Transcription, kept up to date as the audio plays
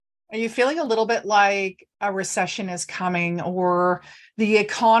Are you feeling a little bit like a recession is coming or the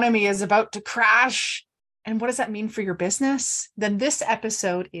economy is about to crash? And what does that mean for your business? Then this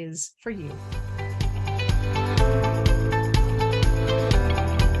episode is for you.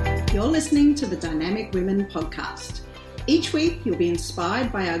 You're listening to the Dynamic Women podcast. Each week, you'll be inspired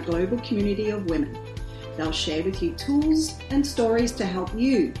by our global community of women. They'll share with you tools and stories to help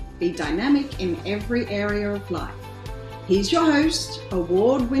you be dynamic in every area of life. He's your host,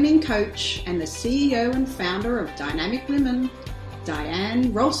 award-winning coach, and the CEO and founder of Dynamic Women,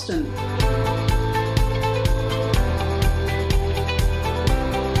 Diane Ralston.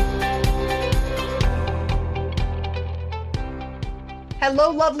 Hello,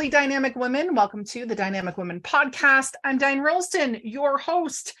 lovely dynamic women. Welcome to the Dynamic Women podcast. I'm Diane Ralston, your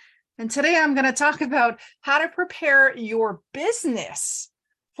host. And today I'm going to talk about how to prepare your business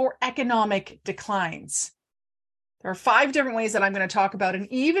for economic declines. There are 5 different ways that I'm going to talk about. And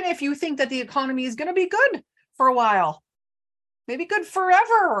even if you think that the economy is going to be good for a while, maybe good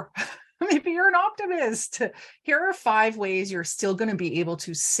forever, maybe you're an optimist, here are 5 ways you're still going to be able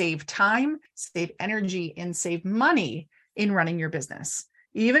to save time, save energy, and save money in running your business.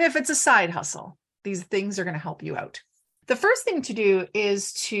 Even if it's a side hustle, these things are going to help you out. The first thing to do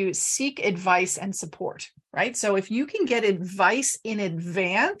is to seek advice and support, right? So if you can get advice in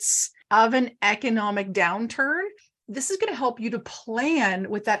advance of an economic downturn, this is going to help you to plan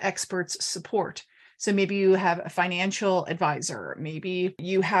with that expert's support. So maybe you have a financial advisor, maybe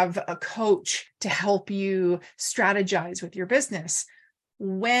you have a coach to help you strategize with your business.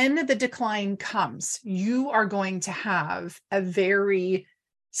 When the decline comes, you are going to have a very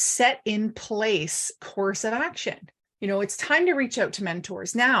set in place course of action. You know, it's time to reach out to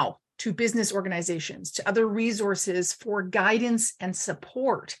mentors now, to business organizations, to other resources for guidance and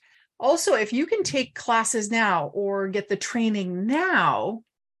support. Also, if you can take classes now or get the training now,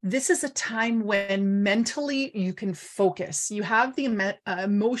 this is a time when mentally you can focus. You have the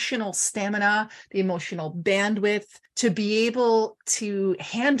emotional stamina, the emotional bandwidth to be able to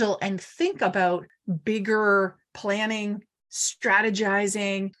handle and think about bigger planning,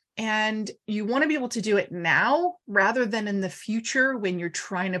 strategizing, and you want to be able to do it now rather than in the future when you're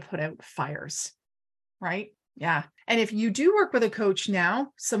trying to put out fires, right? Yeah. And if you do work with a coach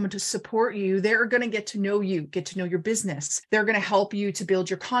now, someone to support you, they're going to get to know you, get to know your business. They're going to help you to build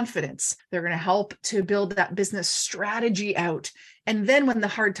your confidence. They're going to help to build that business strategy out. And then when the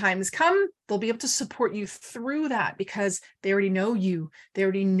hard times come, they'll be able to support you through that because they already know you. They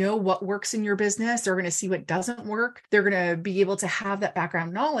already know what works in your business. They're going to see what doesn't work. They're going to be able to have that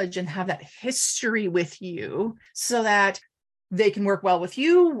background knowledge and have that history with you so that they can work well with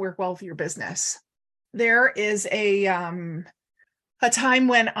you, work well with your business. There is a time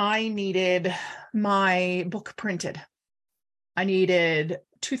when I needed my book printed. I needed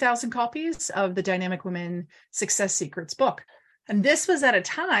 2,000 copies of the Dynamic Women Success Secrets book. And this was at a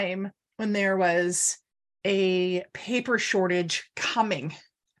time when there was a paper shortage coming.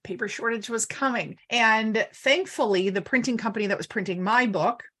 Paper shortage was coming. And thankfully, the printing company that was printing my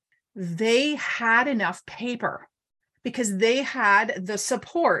book, they had enough paper, because they had the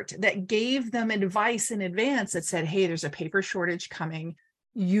support that gave them advice in advance that said, hey, there's a paper shortage coming.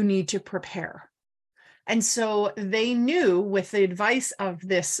 You need to prepare. And so they knew with the advice of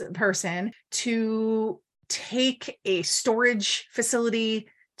this person to take a storage facility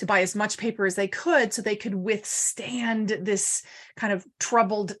to buy as much paper as they could so they could withstand this kind of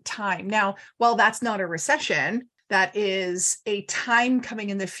troubled time. Now, while that's not a recession, that is a time coming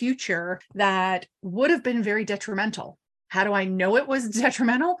in the future that would have been very detrimental. How do I know it was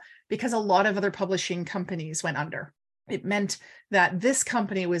detrimental? Because a lot of other publishing companies went under. It meant that this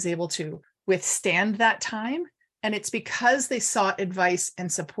company was able to withstand that time. And it's because they sought advice and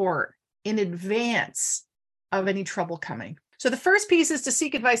support in advance of any trouble coming. So the first piece is to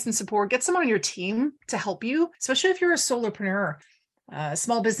seek advice and support. Get someone on your team to help you, especially if you're a solopreneur,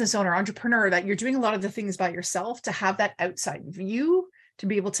 small business owner, entrepreneur, that you're doing a lot of the things by yourself, to have that outside view to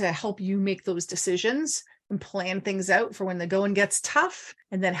be able to help you make those decisions and plan things out for when the going gets tough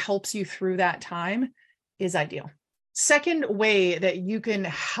and then helps you through that time is ideal. Second way that you can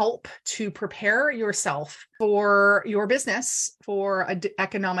help to prepare yourself for your business for an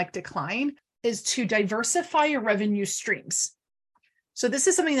economic decline is to diversify your revenue streams. So this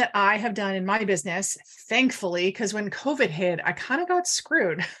is something that I have done in my business, thankfully, because when COVID hit, I kind of got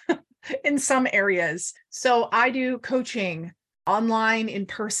screwed in some areas. So I do coaching online, in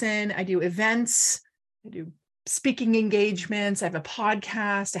person. I do events. I do speaking engagements. I have a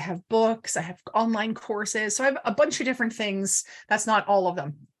podcast. I have books. I have online courses. So I have a bunch of different things. That's not all of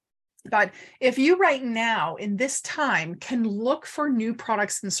them. But if you right now in this time can look for new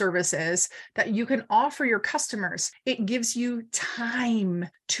products and services that you can offer your customers, it gives you time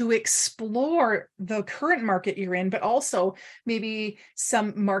to explore the current market you're in, but also maybe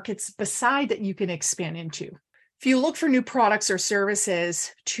some markets beside that you can expand into. If you look for new products or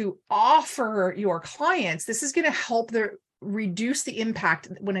services to offer your clients, this is going to help reduce the impact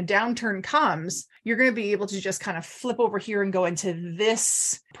when a downturn comes. You're going to be able to just kind of flip over here and go into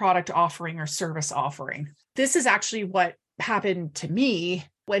this product offering or service offering. This is actually what happened to me.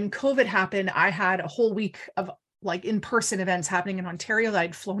 When COVID happened, I had a whole week of like in-person events happening in Ontario that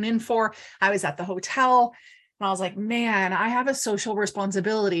I'd flown in for. I was at the hotel and I was like, man, I have a social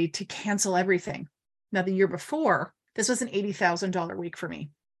responsibility to cancel everything. Now, the year before, this was an $80,000 week for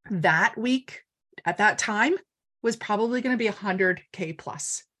me. That week at that time was probably going to be $100K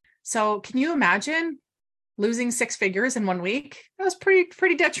plus. So can you imagine losing 6 figures in 1 week? That was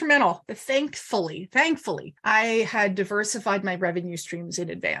pretty detrimental. But thankfully, I had diversified my revenue streams in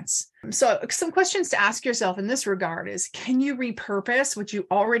advance. So some questions to ask yourself in this regard is, can you repurpose what you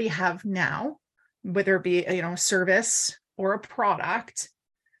already have now, whether it be a service or a product,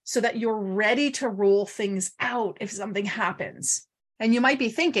 so that you're ready to roll things out if something happens? And you might be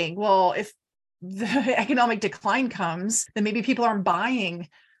thinking, well, if the economic decline comes, then maybe people aren't buying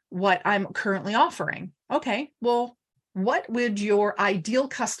what I'm currently offering. Okay, well, what would your ideal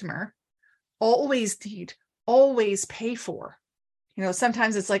customer always need, always pay for?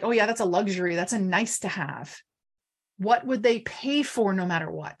 Sometimes it's like, oh yeah, that's a luxury. That's a nice to have. What would they pay for no matter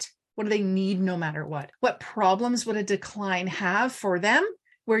what? What do they need no matter what? What problems would a decline have for them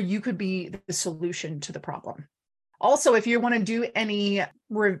where you could be the solution to the problem? Also, if you want to do any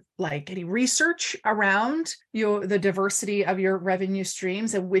research around the diversity of your revenue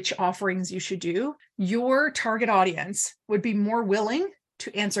streams and which offerings you should do, your target audience would be more willing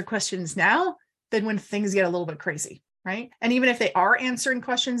to answer questions now than when things get a little bit crazy, right? And even if they are answering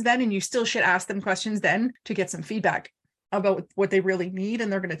questions then, and you still should ask them questions then to get some feedback about what they really need,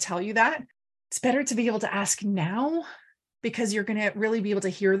 and they're going to tell you that, it's better to be able to ask now because you're going to really be able to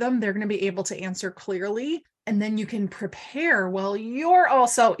hear them. They're going to be able to answer clearly. And then you can prepare while you're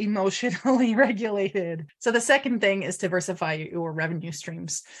also emotionally regulated. So the second thing is diversify your revenue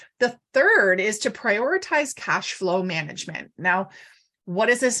streams. The third is to prioritize cash flow management. Now, what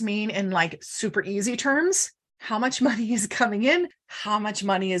does this mean in super easy terms? How much money is coming in? How much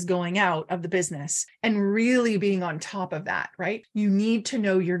money is going out of the business? And really being on top of that, right? You need to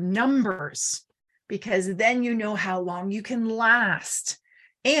know your numbers because then you know how long you can last.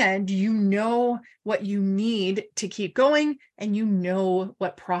 And you know what you need to keep going, and you know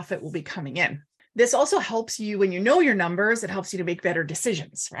what profit will be coming in. This also helps you when you know your numbers, it helps you to make better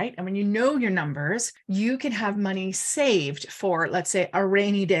decisions, right? And when you know your numbers, you can have money saved for, let's say, a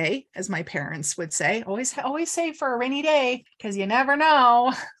rainy day, as my parents would say, always save for a rainy day because you never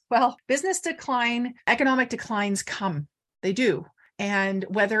know. Well, business decline, economic declines come, they do. And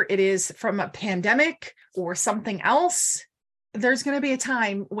whether it is from a pandemic or something else, there's going to be a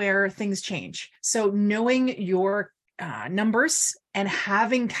time where things change. So knowing your numbers and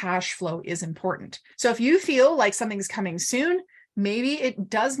having cash flow is important. So if you feel like something's coming soon, maybe it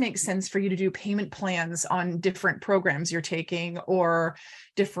does make sense for you to do payment plans on different programs you're taking or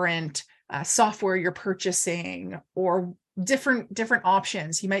different software you're purchasing or different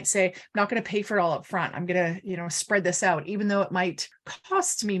options. You might say, I'm not going to pay for it all up front. I'm going to, spread this out. Even though it might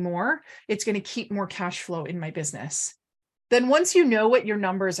cost me more, it's going to keep more cash flow in my business. Then once you know what your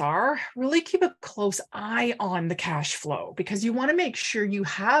numbers are, really keep a close eye on the cash flow because you want to make sure you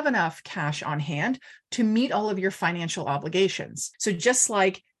have enough cash on hand to meet all of your financial obligations. So just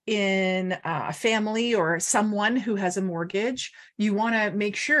like in a family or someone who has a mortgage, you want to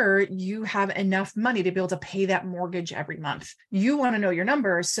make sure you have enough money to be able to pay that mortgage every month. You want to know your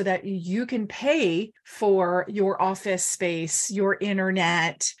numbers so that you can pay for your office space, your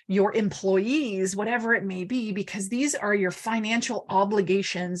internet, your employees, whatever it may be, because these are your financial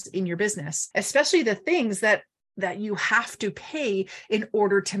obligations in your business, especially the things that you have to pay in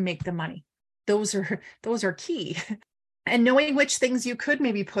order to make the money. Those are key. And knowing which things you could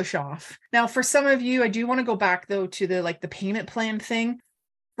maybe push off. Now, for some of you, I do want to go back though to the payment plan thing.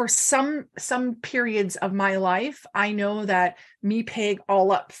 For some periods of my life, I know that me paying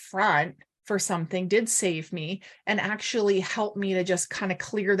all up front for something did save me and actually helped me to just kind of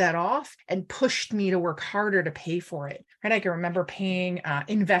clear that off and pushed me to work harder to pay for it. Right? I can remember paying,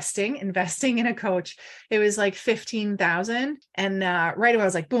 investing in a coach. It was like $15,000. And right away I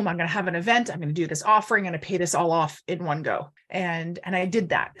was like, boom, I'm going to have an event. I'm going to do this offering. I'm going to pay this all off in one go. And I did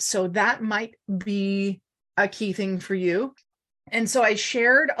that. So that might be a key thing for you. And so I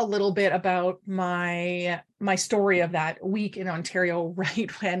shared a little bit about my story of that week in Ontario right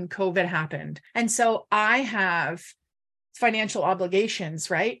when COVID happened. And so I have financial obligations,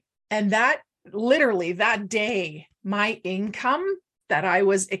 right? And that literally that day, my income that I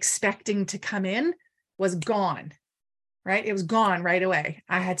was expecting to come in was gone. Right? It was gone right away.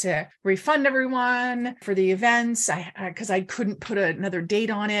 I had to refund everyone for the events because I couldn't put another date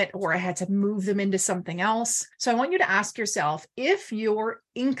on it, or I had to move them into something else. So I want you to ask yourself, if your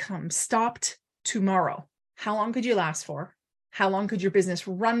income stopped tomorrow, how long could you last for? How long could your business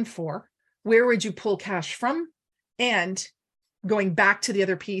run for? Where would you pull cash from? And going back to the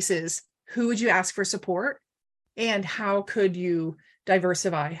other pieces, who would you ask for support? And how could you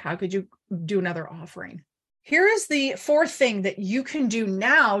diversify? How could you do another offering? Here is the fourth thing that you can do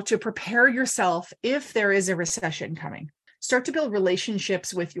now to prepare yourself if there is a recession coming. Start to build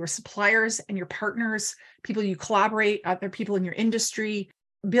relationships with your suppliers and your partners, people you collaborate, other people in your industry.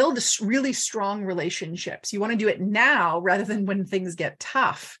 Build really strong relationships. You want to do it now rather than when things get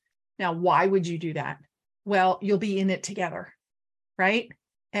tough. Now, why would you do that? Well, you'll be in it together, right?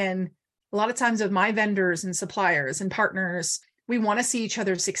 And a lot of times with my vendors and suppliers and partners, we want to see each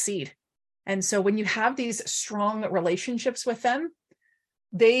other succeed. And so when you have these strong relationships with them,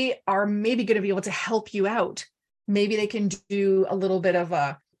 they are maybe going to be able to help you out. Maybe they can do a little bit of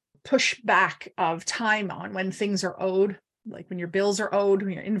a pushback of time on when things are owed, like when your bills are owed,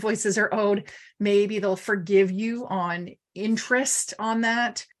 when your invoices are owed. Maybe they'll forgive you on interest on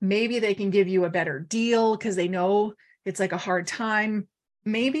that. Maybe they can give you a better deal because they know it's like a hard time.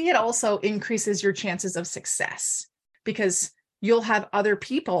 Maybe it also increases your chances of success because you'll have other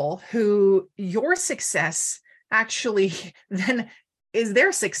people who your success actually then is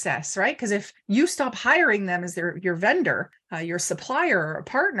their success, right? Because if you stop hiring them as your vendor, your supplier or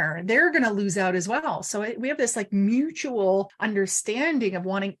partner, they're going to lose out as well. So we have this like mutual understanding of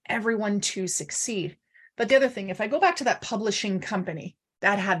wanting everyone to succeed. But the other thing, if I go back to that publishing company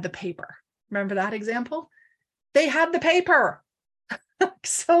that had the paper, remember that example? They had the paper.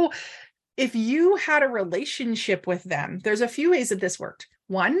 So if you had a relationship with them, there's a few ways that this worked.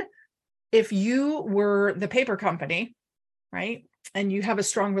 One, if you were the paper company, right, and you have a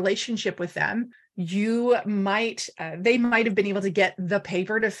strong relationship with them, they might have been able to get the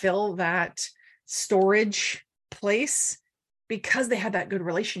paper to fill that storage place because they had that good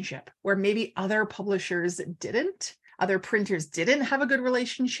relationship, where maybe other publishers didn't. Other printers didn't have a good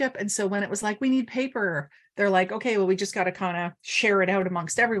relationship. And so when it was like, we need paper, they're like, okay, well, we just got to kind of share it out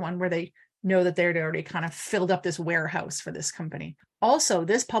amongst everyone, where they know that they'd already kind of filled up this warehouse for this company. Also,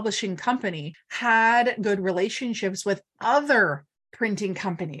 this publishing company had good relationships with other printing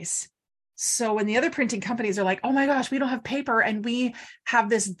companies. So when the other printing companies are like, oh my gosh, we don't have paper and we have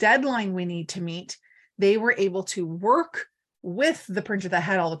this deadline we need to meet, they were able to work with the printer that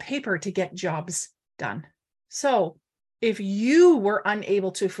had all the paper to get jobs done. So if you were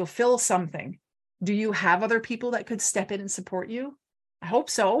unable to fulfill something, do you have other people that could step in and support you? I hope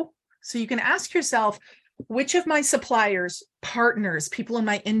so. So you can ask yourself, which of my suppliers, partners, people in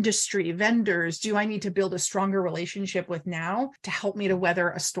my industry, vendors, do I need to build a stronger relationship with now to help me to weather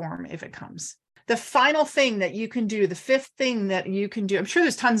a storm if it comes? The final thing that you can do, the fifth thing that you can do, I'm sure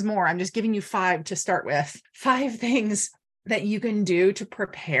there's tons more. I'm just giving you 5 to start with. 5 things that you can do to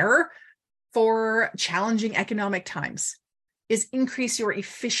prepare for challenging economic times is increase your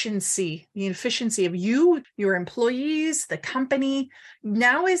efficiency, the efficiency of you, your employees, the company.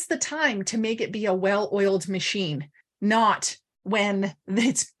 Now is the time to make it be a well-oiled machine, not when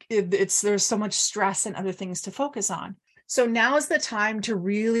there's so much stress and other things to focus on. So now is the time to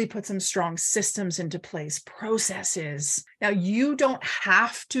really put some strong systems into place, processes. Now, you don't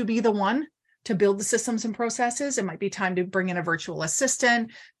have to be the one to build the systems and processes. It might be time to bring in a virtual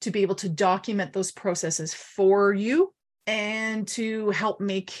assistant to be able to document those processes for you and to help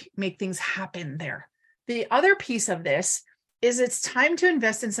make things happen there. The other piece of this is it's time to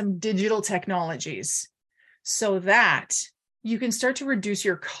invest in some digital technologies so that you can start to reduce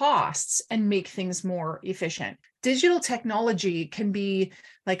your costs and make things more efficient. Digital technology can be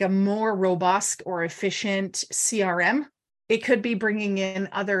like a more robust or efficient CRM. It could be bringing in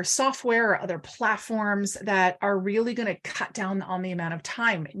other software or other platforms that are really going to cut down on the amount of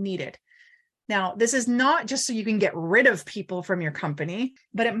time needed. Now, this is not just so you can get rid of people from your company,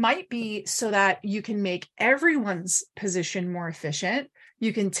 but it might be so that you can make everyone's position more efficient.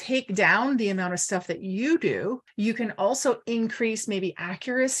 You can take down the amount of stuff that you do. You can also increase maybe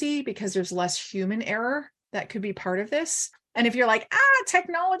accuracy because there's less human error that could be part of this. And if you're like,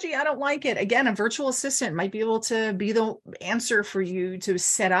 technology, I don't like it. Again, a virtual assistant might be able to be the answer for you to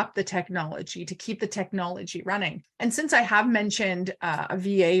set up the technology, to keep the technology running. And since I have mentioned a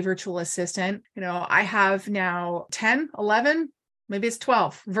VA virtual assistant, I have now 10, 11, maybe it's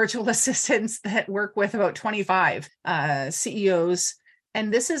 12 virtual assistants that work with about 25 CEOs.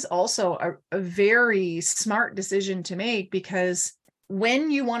 And this is also a very smart decision to make, because when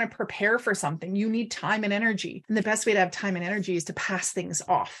you want to prepare for something, you need time and energy. And the best way to have time and energy is to pass things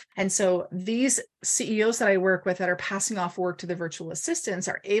off. And so these CEOs that I work with that are passing off work to the virtual assistants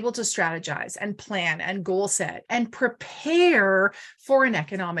are able to strategize and plan and goal set and prepare for an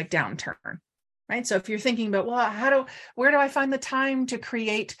economic downturn. Right? So if you're thinking about, where do I find the time to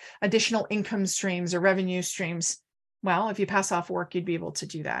create additional income streams or revenue streams? Well, if you pass off work, you'd be able to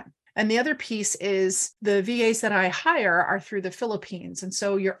do that. And the other piece is the VAs that I hire are through the Philippines. And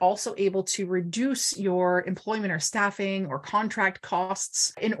so you're also able to reduce your employment or staffing or contract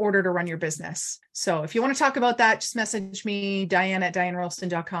costs in order to run your business. So if you want to talk about that, just message me,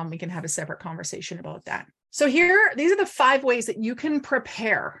 Diane@DianeRalston.com. We can have a separate conversation about that. So these are the 5 ways that you can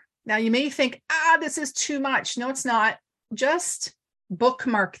prepare. Now you may think, this is too much. No, it's not. Just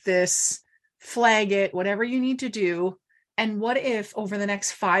bookmark this, flag it, whatever you need to do. And what if over the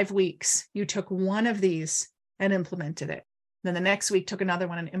next 5 weeks, you took one of these and implemented it? Then the next week took another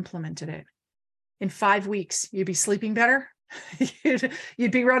one and implemented it. In 5 weeks, you'd be sleeping better.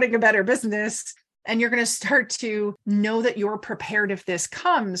 You'd be running a better business. And you're going to start to know that you're prepared if this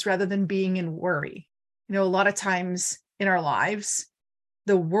comes, rather than being in worry. A lot of times in our lives,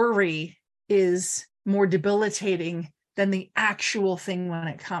 the worry is more debilitating than the actual thing when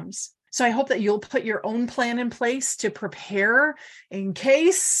it comes. So I hope that you'll put your own plan in place to prepare in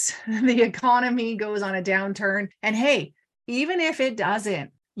case the economy goes on a downturn. And hey, even if it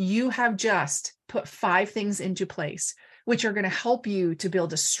doesn't, you have just put 5 things into place, which are going to help you to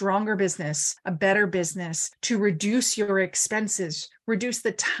build a stronger business, a better business, to reduce your expenses, reduce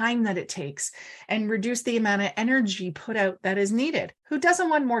the time that it takes, and reduce the amount of energy put out that is needed. Who doesn't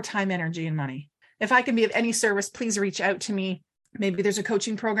want more time, energy, and money? If I can be of any service, please reach out to me. Maybe there's a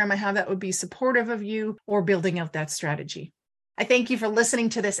coaching program I have that would be supportive of you or building out that strategy. I thank you for listening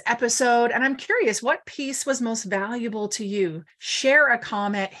to this episode, and I'm curious, what piece was most valuable to you? Share a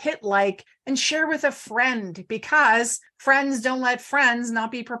comment, hit like, and share with a friend, because friends don't let friends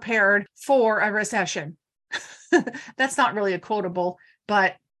not be prepared for a recession. That's not really a quotable,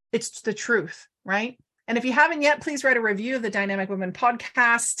 but it's the truth, right? And if you haven't yet, please write a review of the Dynamic Women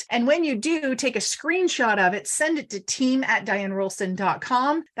podcast. And when you do, take a screenshot of it, send it to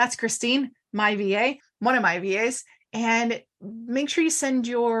team@DianeRalston.com. That's Christine, my VA, one of my VAs. And make sure you send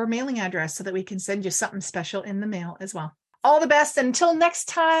your mailing address so that we can send you something special in the mail as well. All the best. Until next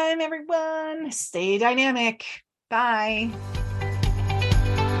time, everyone, stay dynamic. Bye.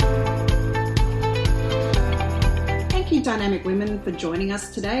 Thank you, Dynamic Women, for joining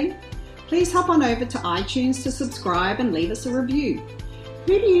us today. Please hop on over to iTunes to subscribe and leave us a review.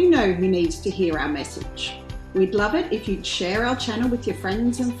 Who do you know who needs to hear our message? We'd love it if you'd share our channel with your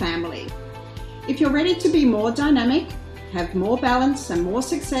friends and family. If you're ready to be more dynamic, have more balance and more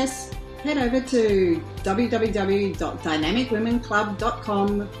success, head over to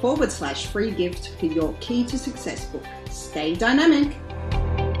www.dynamicwomenclub.com/free gift for your Key to Success book. Stay dynamic.